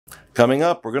Coming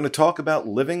up, we're going to talk about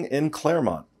living in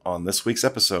Clermont on this week's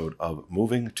episode of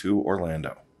Moving to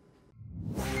Orlando.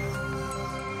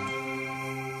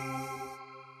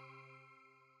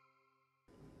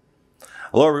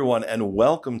 Hello, everyone, and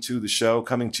welcome to the show,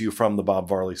 coming to you from the Bob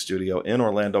Varley Studio in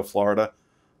Orlando, Florida.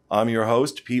 I'm your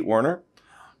host, Pete Werner,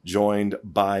 joined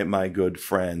by my good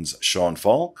friends Sean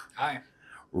Faulk. Hi.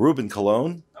 Ruben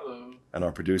Cologne. Hello. And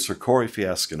our producer, Corey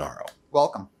Fiascanaro.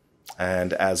 Welcome.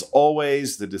 And as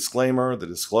always, the disclaimer, the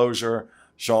disclosure,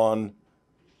 Sean,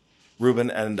 Ruben,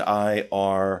 and I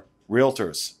are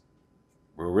realtors.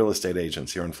 We're real estate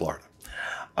agents here in Florida.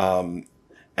 And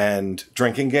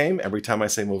drinking game, every time I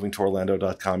say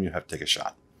movingtoorlando.com, you have to take a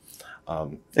shot.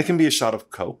 It can be a shot of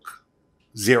Coke,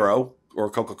 Zero, or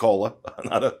Coca-Cola.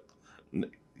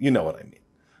 You know what I mean.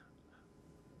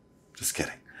 Just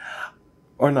kidding.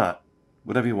 Or not.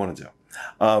 Whatever you want to do.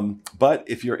 But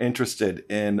if you're interested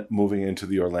in moving into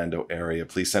the Orlando area,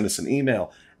 please send us an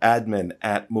email,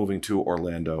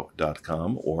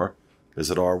 admin@movingtoorlando.com, or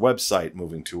visit our website,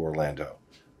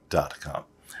 movingtoorlando.com.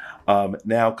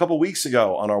 Now, a couple weeks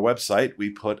ago on our website, we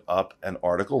put up an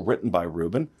article written by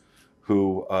Ruben,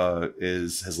 who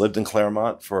has lived in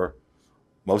Clermont for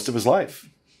most of his life.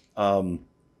 And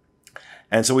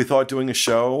so we thought doing a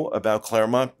show about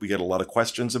Clermont, we get a lot of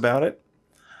questions about it.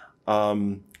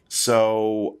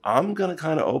 So I'm going to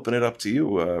kind of open it up to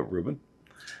you, Ruben,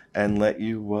 and let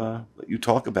you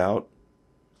talk about.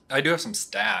 I do have some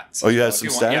stats. Oh, you have some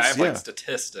stats? Yeah, I have like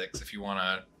statistics if you want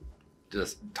to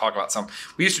just talk about some.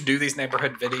 We used to do these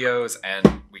neighborhood videos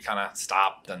and we kind of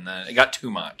stopped, and then it got too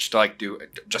much to like do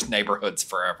just neighborhoods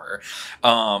forever.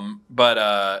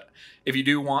 But if you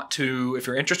do want to, if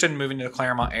you're interested in moving to the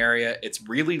Clermont area, it's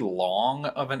really long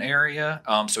of an area.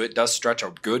 So it does stretch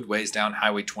a good ways down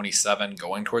Highway 27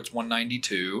 going towards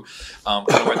 192, kind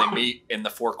of where they meet in the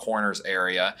Four Corners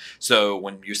area. So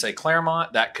when you say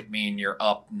Clermont, that could mean you're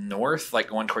up north, like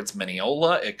going towards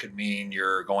Mineola. It could mean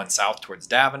you're going south towards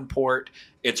Davenport.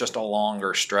 It's just a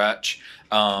longer stretch.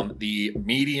 The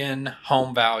median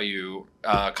home value,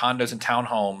 condos and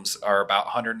townhomes are about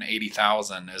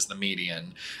 $180,000 is the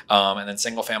median. And then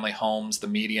single family homes, the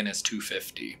median is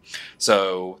 $250,000.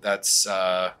 So that's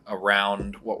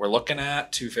around what we're looking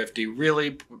at, $250,000.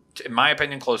 Really, in my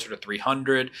opinion, closer to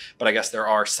 $300,000. But I guess there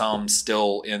are some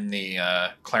still in the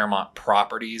Clermont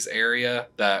properties area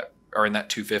that are in that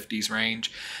 250s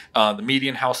range. The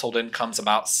median household income's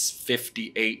about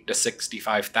 $58,000 to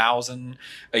 $65,000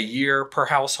 a year per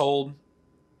household.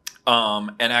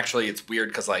 And actually, it's weird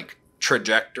because like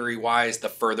trajectory wise, the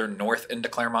further north into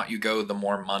Clermont you go, the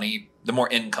more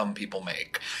income people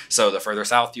make. So the further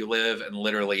south you live, and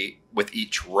literally with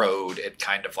each road, it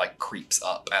kind of like creeps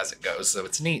up as it goes. So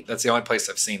it's neat. That's the only place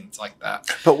I've seen it's like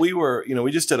that. But we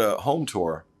just did a home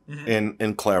tour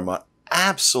in Clermont.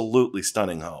 Absolutely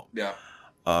stunning home. Yeah.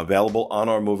 Available on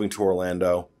our Moving to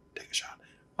Orlando, take a shot,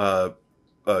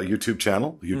 YouTube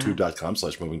channel,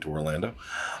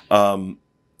 youtube.com/movingtoorlando.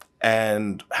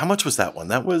 And how much was that one?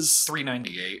 That was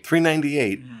 $398.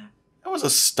 $398. That was a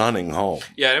stunning home.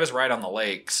 Yeah, it was right on the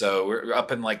lake. So we're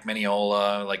up in like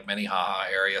Mineola, like Minnehaha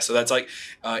area. So that's like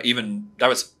that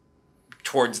was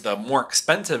towards the more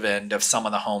expensive end of some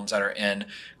of the homes that are in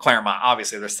Clermont.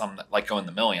 Obviously, there's some that like go in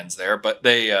the millions there, but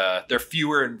they're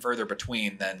fewer and further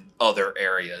between than other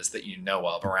areas that you know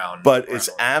of around. But it's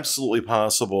absolutely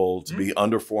possible to be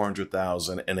under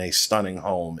 $400,000 in a stunning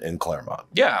home in Clermont.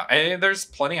 Yeah, and there's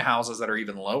plenty of houses that are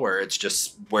even lower. It's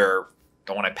just where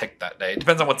the one I picked that day. It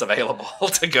depends on what's available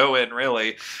to go in,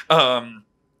 really.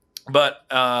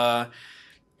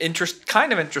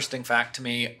 Kind of interesting fact to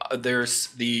me, there's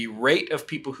the rate of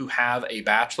people who have a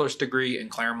bachelor's degree in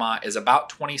Clermont is about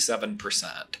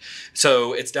 27%.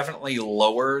 So it's definitely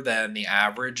lower than the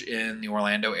average in the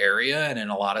Orlando area and in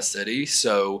a lot of cities.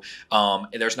 So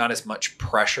there's not as much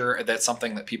pressure. That's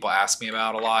something that people ask me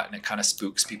about a lot, and it kind of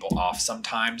spooks people off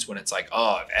sometimes when it's like,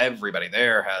 oh, if everybody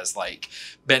there has like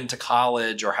been to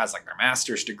college or has like their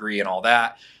master's degree and all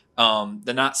that.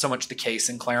 They're not so much the case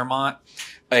in Clermont.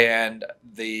 And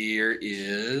there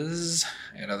is,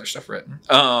 I had other stuff written.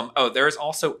 There's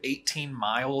also 18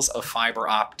 miles of fiber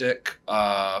optic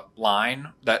line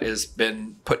that has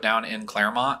been put down in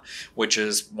Clermont, which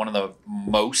is one of the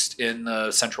most in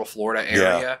the Central Florida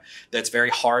area. Yeah. That's very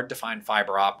hard to find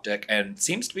fiber optic and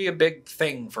seems to be a big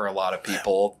thing for a lot of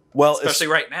people. Well, especially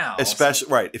right now.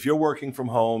 Right. If you're working from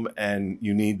home and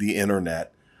you need the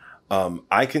internet,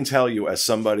 I can tell you as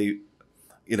somebody,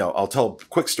 I'll tell a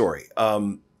quick story.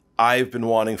 I'd been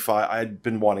wanting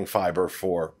fiber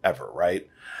forever, right?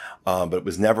 But it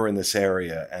was never in this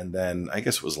area. And then I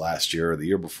guess it was last year or the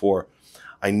year before,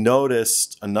 I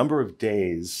noticed a number of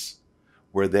days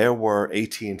where there were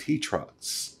AT&T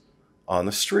trucks on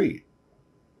the street.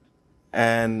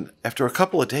 And after a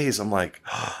couple of days, I'm like,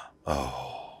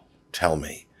 oh, tell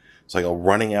me. So I go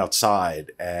running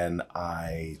outside and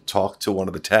I talk to one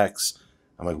of the techs.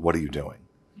 I'm like, what are you doing?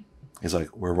 He's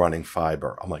like, we're running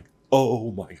fiber. I'm like,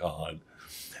 oh my God.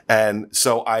 And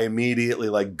so I immediately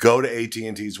like go to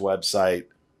AT&T's website,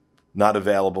 not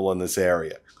available in this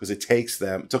area, because it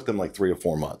took them like 3 or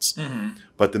 4 months. Mm-hmm.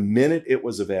 But the minute it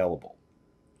was available,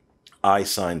 I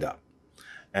signed up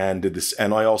and did this.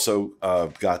 And I also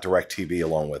got DirecTV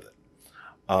along with it.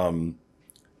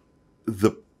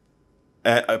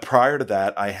 Prior to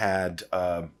that, I had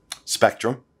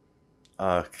Spectrum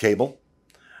cable,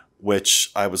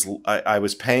 which I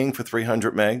was paying for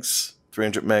 300 meg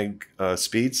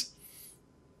speeds.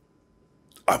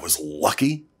 I was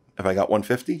lucky if I got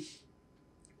 150,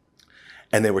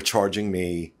 and they were charging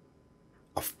me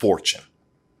a fortune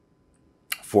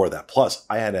for that. Plus,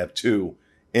 I had to have 2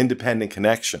 independent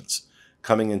connections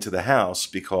coming into the house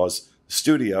because the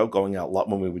studio going out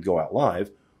when we would go out live,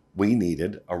 we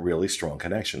needed a really strong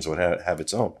connection, so it had to have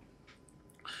its own.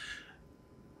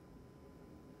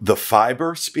 The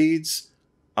fiber speeds,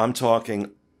 I'm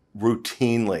talking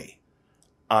routinely,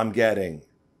 I'm getting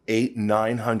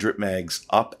 800-900 megs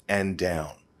up and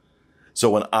down. So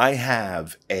when I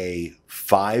have a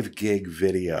 5 gig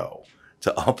video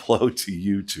to upload to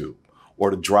YouTube or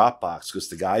to Dropbox, because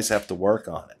the guys have to work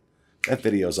on it, that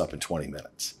video's up in 20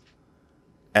 minutes.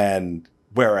 And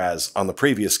whereas on the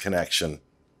previous connection,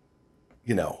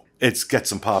 you know, it's get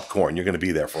some popcorn. You're going to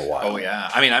be there for a while. Oh yeah.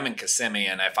 I mean, I'm in Kissimmee,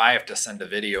 and if I have to send a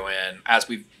video in,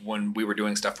 when we were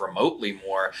doing stuff remotely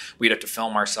more, we'd have to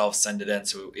film ourselves, send it in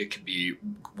so it could be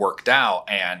worked out.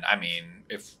 And I mean,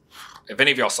 if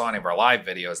any of y'all saw any of our live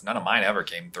videos, none of mine ever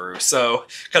came through. So,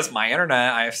 because my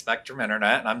internet, I have Spectrum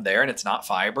internet, and I'm there, and it's not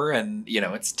fiber, and you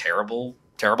know, it's terrible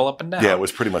up and down. Yeah, it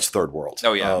was pretty much third world.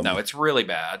 Oh yeah, no, it's really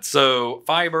bad. So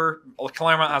fiber,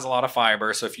 Clermont has a lot of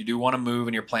fiber. So if you do want to move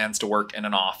and your plans to work in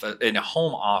a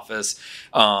home office,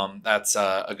 that's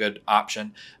a good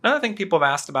option. Another thing people have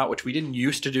asked about, which we didn't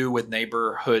used to do with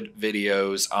neighborhood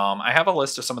videos, I have a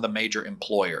list of some of the major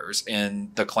employers in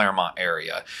the Clermont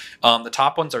area. The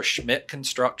top ones are Schmidt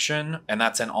Construction, and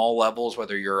that's in all levels,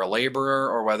 whether you're a laborer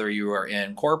or whether you are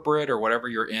in corporate or whatever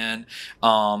you're in.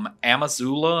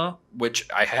 Amazula, which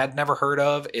I had never heard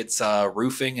of. It's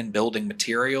roofing and building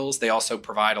materials. They also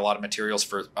provide a lot of materials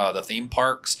for the theme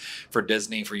parks, for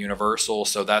Disney, for Universal.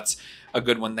 So that's a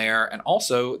good one there. And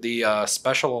also the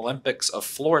Special Olympics of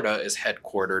Florida is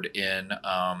headquartered in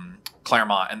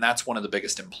Clermont, and that's one of the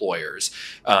biggest employers.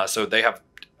 So they have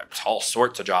all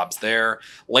sorts of jobs there.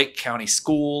 Lake County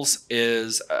Schools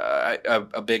is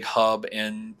a big hub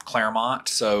in Clermont.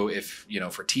 So if, you know,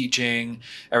 for teaching,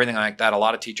 everything like that, a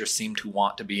lot of teachers seem to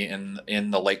want to be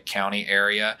in the Lake County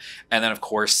area. And then, of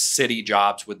course, city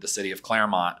jobs with the city of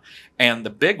Clermont. And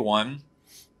the big one,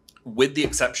 with the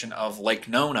exception of Lake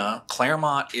Nona,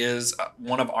 Clermont is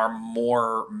one of our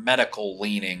more medical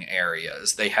leaning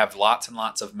areas. They have lots and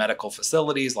lots of medical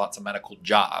facilities, lots of medical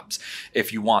jobs,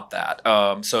 if you want that.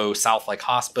 So South Lake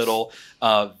Hospital,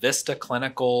 Vista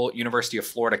Clinical, University of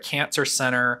Florida Cancer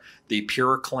Center, the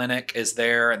Pure Clinic is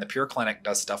there, and the Pure Clinic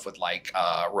does stuff with like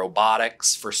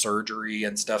robotics for surgery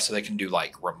and stuff, so they can do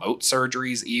like remote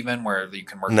surgeries even, where you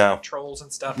can work with controls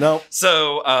and stuff. No.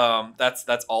 So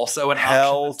that's also an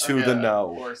hell option. To the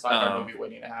no. Or a sci-fi movie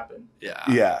waiting to happen. Yeah.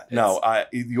 Yeah. No,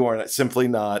 you are simply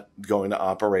not going to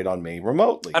operate on me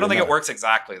remotely. I don't think it works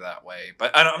exactly that way,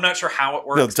 but I'm not sure how it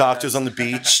works. No, doctors on the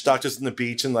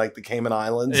beach in like the Cayman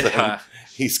Islands. Yeah.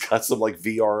 He's got some like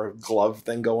VR glove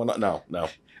thing going on. No.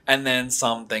 And then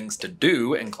some things to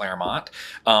do in Clermont.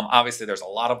 Obviously, there's a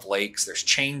lot of lakes. There's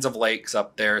chains of lakes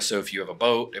up there. So if you have a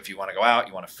boat, if you want to go out,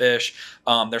 you want to fish.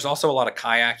 There's also a lot of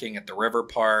kayaking at the river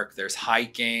park. There's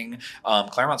hiking.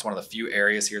 Clermont's one of the few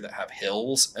areas here that have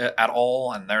hills at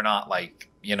all. And they're not like,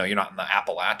 you know, you're not in the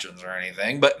Appalachians or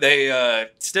anything, but they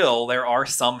still, there are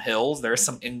some hills, there's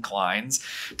some inclines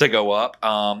to go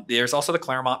up. There's also the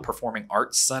Clermont Performing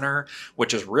Arts Center,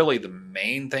 which is really the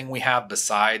main thing we have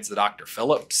besides the Dr.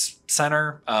 Phillips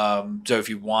Center. So if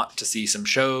you want to see some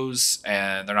shows,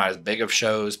 and they're not as big of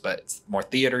shows, but it's more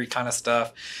theater kind of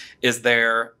stuff, is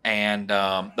there. And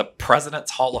the President's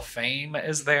Hall of Fame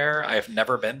is there. I have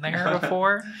never been there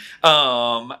before.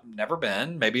 Never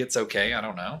been. Maybe it's okay. I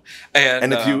don't know.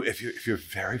 And if you're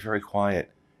very, very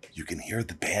quiet, you can hear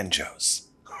the banjos.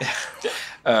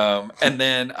 And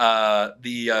then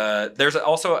there's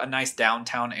also a nice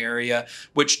downtown area,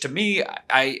 which to me,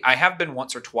 I have been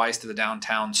once or twice to the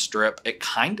downtown strip. It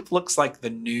kind of looks like the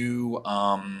new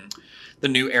the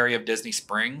new area of Disney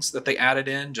Springs that they added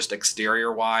in, just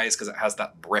exterior wise, because it has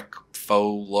that brick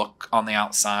faux look on the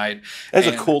outside. There's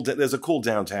a cool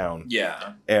downtown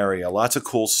Yeah. area. Lots of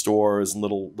cool stores and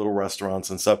little restaurants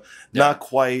and stuff. Yeah.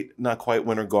 Not quite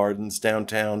Winter Gardens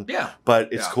downtown. Yeah.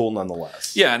 But it's cool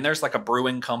nonetheless. Yeah, and there's like a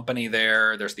brewing company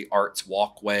there. There's the Arts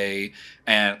Walkway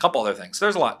and a couple other things.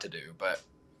 There's a lot to do, but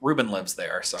Ruben lives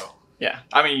there, so. Yeah,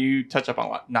 I mean, you touch up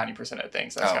on 90% of the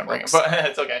things. I was going to bring it, whoops. but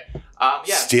it's okay.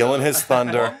 Yeah, Stealing his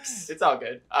thunder. It's all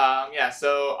good. Yeah,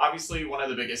 so obviously one of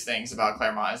the biggest things about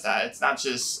Clermont is that it's not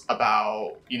just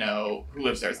about, who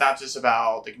lives there. It's not just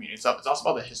about the community itself. It's also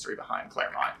about the history behind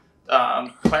Clermont.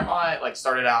 Clermont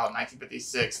started out in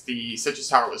 1956. The Citrus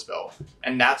Tower was built,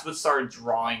 and that's what started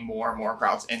drawing more and more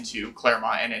crowds into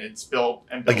Clermont. And it's built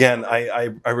and built. Again,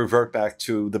 I revert back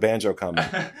to the banjo comment.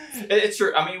 It's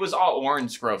true. I mean, it was all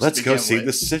orange groves. Let's go see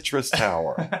the Citrus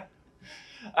Tower.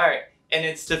 All right. In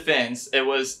its defense, it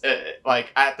was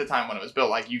at the time when it was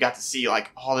built, you got to see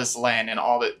all this land and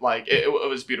all that, it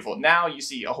was beautiful. Now you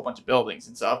see a whole bunch of buildings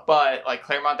and stuff, but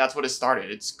Clermont, that's what it started.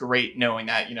 It's great knowing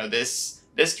that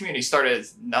this community started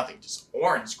as nothing, just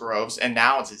orange groves, and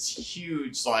now it's this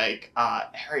huge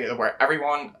area where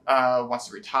everyone wants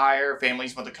to retire,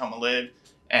 families want to come and live,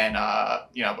 and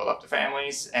build up their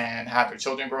families and have their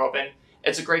children grow up in.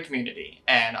 It's a great community,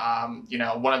 and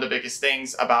one of the biggest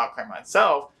things about Clermont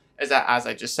itself is that, as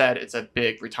I just said, it's a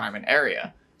big retirement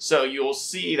area. So you'll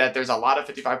see that there's a lot of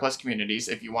 55 plus communities.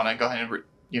 If you want to go ahead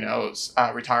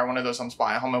and retire one of those homes,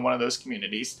 buy a home in one of those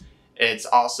communities. It's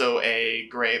also a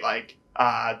great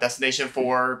destination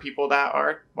for people that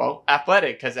are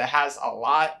athletic, because it has a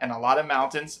lot of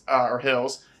mountains or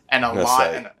hills and a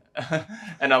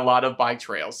lot of bike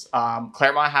trails.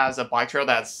 Clermont has a bike trail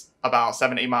that's about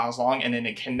 7 to 8 miles long, and then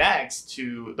it connects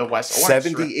to the West Orange.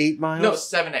 78 miles? No,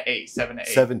 7 to 8. 7 to 8.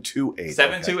 7 to 8.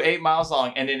 7 to 8 miles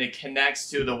long, and then it connects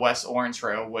to the West Orange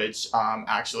Trail, which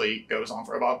actually goes on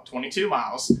for about 22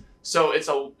 miles. So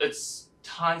it's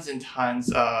tons and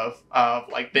tons of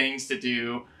things to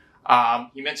do.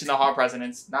 You mentioned the Hall of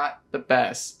Presidents, not the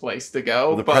best place to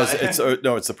go. It's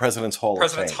the President's Hall of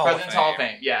Fame. President's Hall of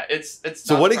Fame. Yeah, it's.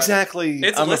 So what exactly?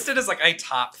 It's listed as a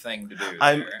top thing to do.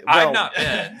 I've not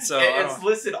been, so it's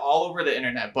listed all over the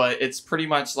internet, but it's pretty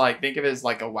much think of it as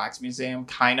a wax museum,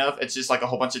 kind of. It's just a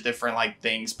whole bunch of different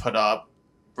things put up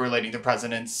relating to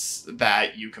presidents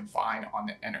that you can find on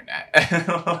the internet.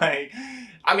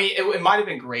 I mean, it might have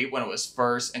been great when it was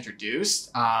first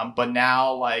introduced, but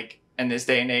now in this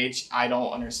day and age, I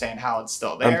don't understand how it's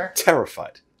still there. I'm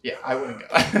terrified. Yeah, I wouldn't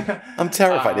go. I'm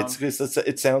terrified.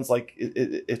 It sounds like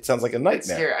it sounds like a nightmare. It's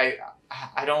scary.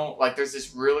 I don't there's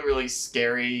this really, really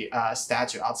scary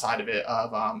statue outside of it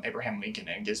of Abraham Lincoln,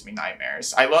 and it gives me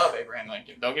nightmares. I love Abraham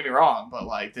Lincoln, don't get me wrong,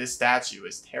 but this statue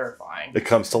is terrifying. It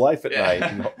comes to life at night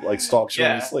and stalks you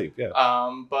when you sleep. Yeah.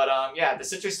 The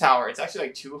Citrus Tower, it's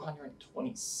actually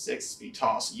 226 feet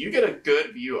tall, so you get a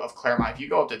good view of Clermont. If you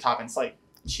go up to the top, and it's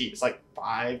cheap. It's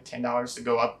 $5-10 to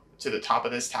go up to the top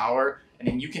of this tower, and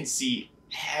then you can see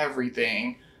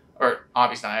everything, or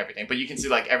obviously not everything, but you can see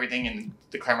everything in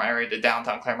the Clermont area, the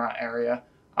downtown Clermont area.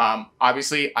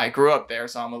 Obviously I grew up there,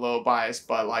 so I'm a little biased,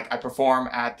 but I perform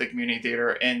at the community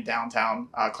theater in downtown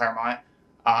Clermont.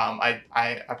 I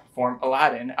performed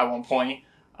Aladdin at one point,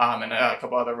 and a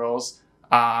couple other roles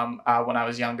when I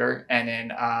was younger, and then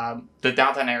the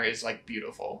downtown area is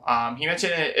beautiful. He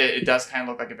mentioned it does kind of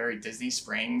look like a very Disney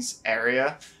Springs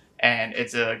area, and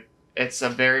it's a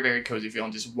very, very cozy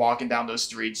feeling. Just walking down those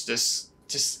streets just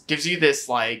gives you this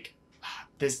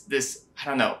this I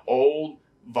don't know, old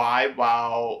vibe.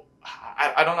 While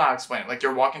I don't know how to explain it.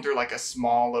 You're walking through a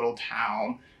small little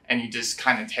town, and you just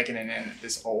kind of taking it in,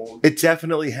 this old. It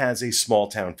definitely has a small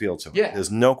town feel to it. Yeah.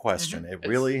 There's no question. Mm-hmm. It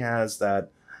really has that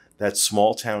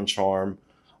small town charm,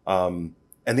 and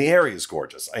the area is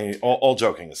gorgeous. I mean, all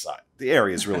joking aside, the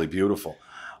area is really beautiful.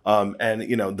 And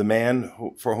the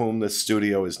man for whom this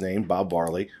studio is named, Bob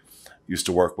Varley, used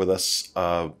to work with us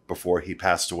before he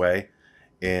passed away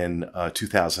in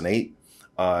 2008.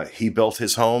 He built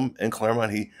his home in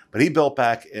Clermont. But he built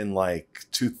back in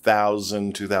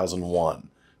 2000, 2001.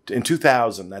 In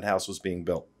 2000, that house was being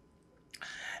built,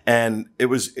 and it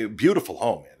was a beautiful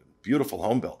home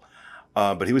built.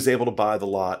 But he was able to buy the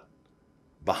lot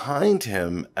behind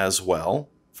him as well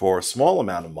for a small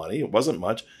amount of money. It wasn't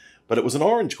much, but it was an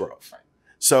orange grove.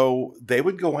 So they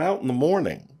would go out in the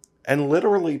morning and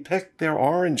literally pick their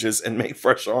oranges and make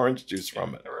fresh orange juice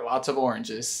from it. There were lots of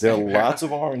oranges. There are lots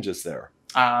of oranges there.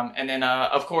 And then,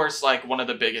 of course, one of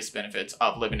the biggest benefits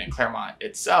of living in Clermont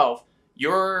itself,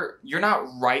 you're not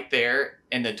right there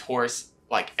in the tourist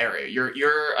like area.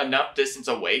 You're enough distance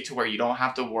away to where you don't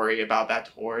have to worry about that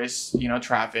tourist,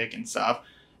 traffic and stuff.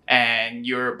 And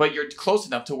you're close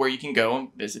enough to where you can go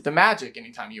and visit the Magic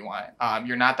anytime you want.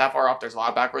 You're not that far off. There's a lot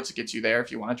of back roads to get you there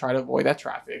if you want to try to avoid that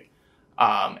traffic.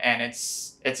 And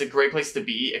it's a great place to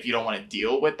be if you don't want to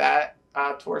deal with that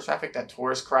tourist traffic, that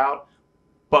tourist crowd,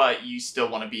 but you still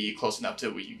want to be close enough to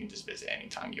where you can just visit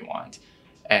anytime you want.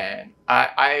 And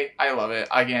I love it.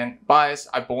 Again, biased.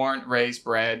 I born, raised,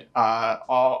 bred,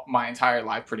 all my entire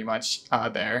life pretty much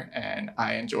there, and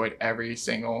I enjoyed every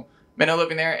single minute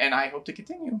living there, and I hope to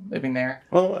continue living there.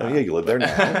 Well, yeah, you live there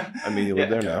now. I mean, you live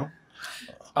there now.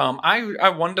 I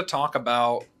wanted to talk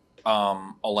about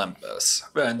Olympus,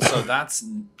 and so that's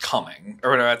coming,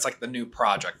 or it's like the new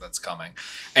project that's coming.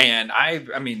 And I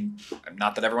mean,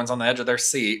 not that everyone's on the edge of their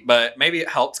seat, but maybe it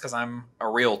helps because I'm a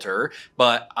realtor.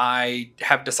 But I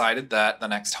have decided that the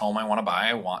next home I want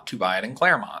to buy it in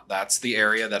Clermont. That's the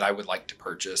area that I would like to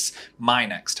purchase my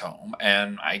next home,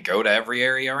 and I go to every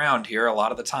area around here a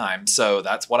lot of the time, so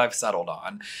that's what I've settled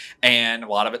on. And a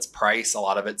lot of it's price, a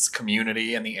lot of it's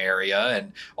community in the area,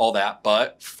 and all that.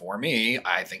 But for me,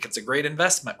 I think it's a great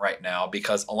investment right now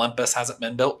because Olympus hasn't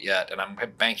been built yet, and I'm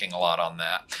banking a lot on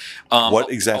that.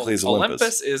 What exactly is Olympus?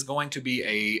 Olympus is going to be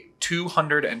a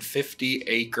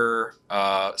 250-acre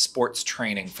sports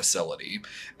training facility,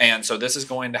 and so this is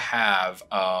going to have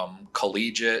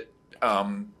collegiate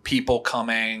people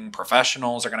coming,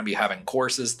 professionals are going to be having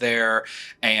courses there.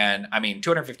 And I mean,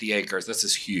 250 acres, this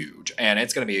is huge. And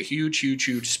it's going to be a huge, huge,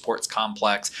 huge sports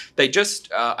complex. They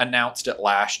just announced it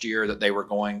last year that they were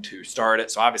going to start it.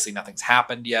 So obviously nothing's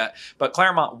happened yet. But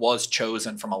Clermont was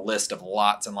chosen from a list of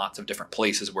lots and lots of different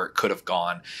places where it could have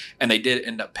gone. And they did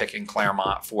end up picking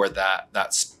Clermont for that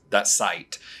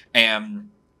site. And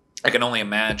I can only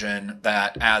imagine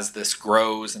that as this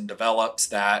grows and develops,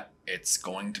 that it's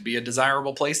going to be a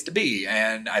desirable place to be.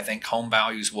 And I think home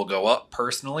values will go up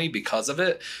personally because of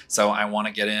it. So I want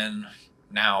to get in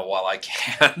now while I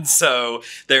can. So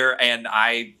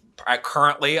I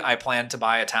currently plan to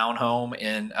buy a townhome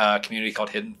in a community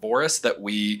called Hidden Forest that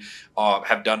we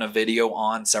have done a video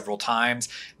on several times.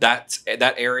 That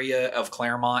area of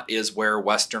Clermont is where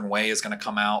Western Way is going to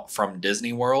come out from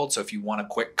Disney World. So if you want a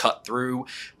quick cut through,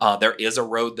 there is a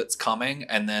road that's coming,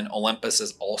 and then Olympus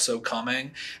is also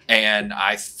coming. And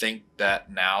I think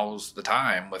that now's the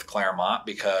time with Clermont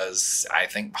because I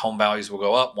think home values will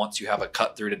go up once you have a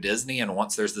cut through to Disney, and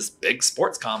once there's this big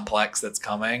sports complex that's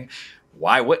coming.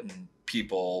 Why wouldn't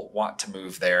people want to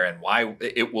move there, and why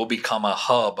it will become a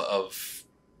hub of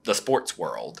the sports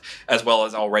world, as well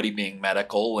as already being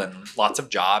medical and lots of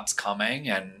jobs coming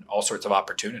and all sorts of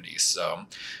opportunities. So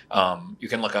you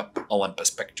can look up Olympus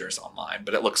pictures online,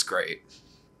 but it looks great.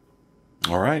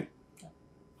 All right.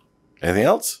 Anything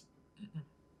else?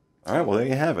 All right. Well, there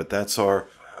you have it. That's our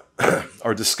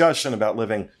discussion about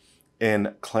living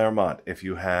in Clermont. If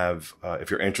you're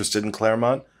interested in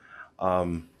Clermont,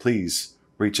 please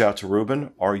reach out to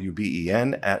Ruben,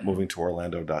 Ruben, at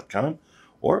movingtoorlando.com,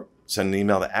 or send an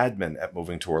email to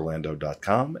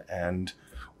admin@movingtoorlando.com, and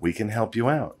we can help you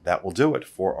out. That will do it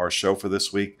for our show for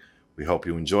this week. We hope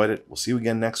you enjoyed it. We'll see you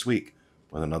again next week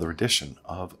with another edition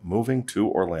of Moving to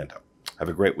Orlando. Have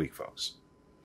a great week, folks.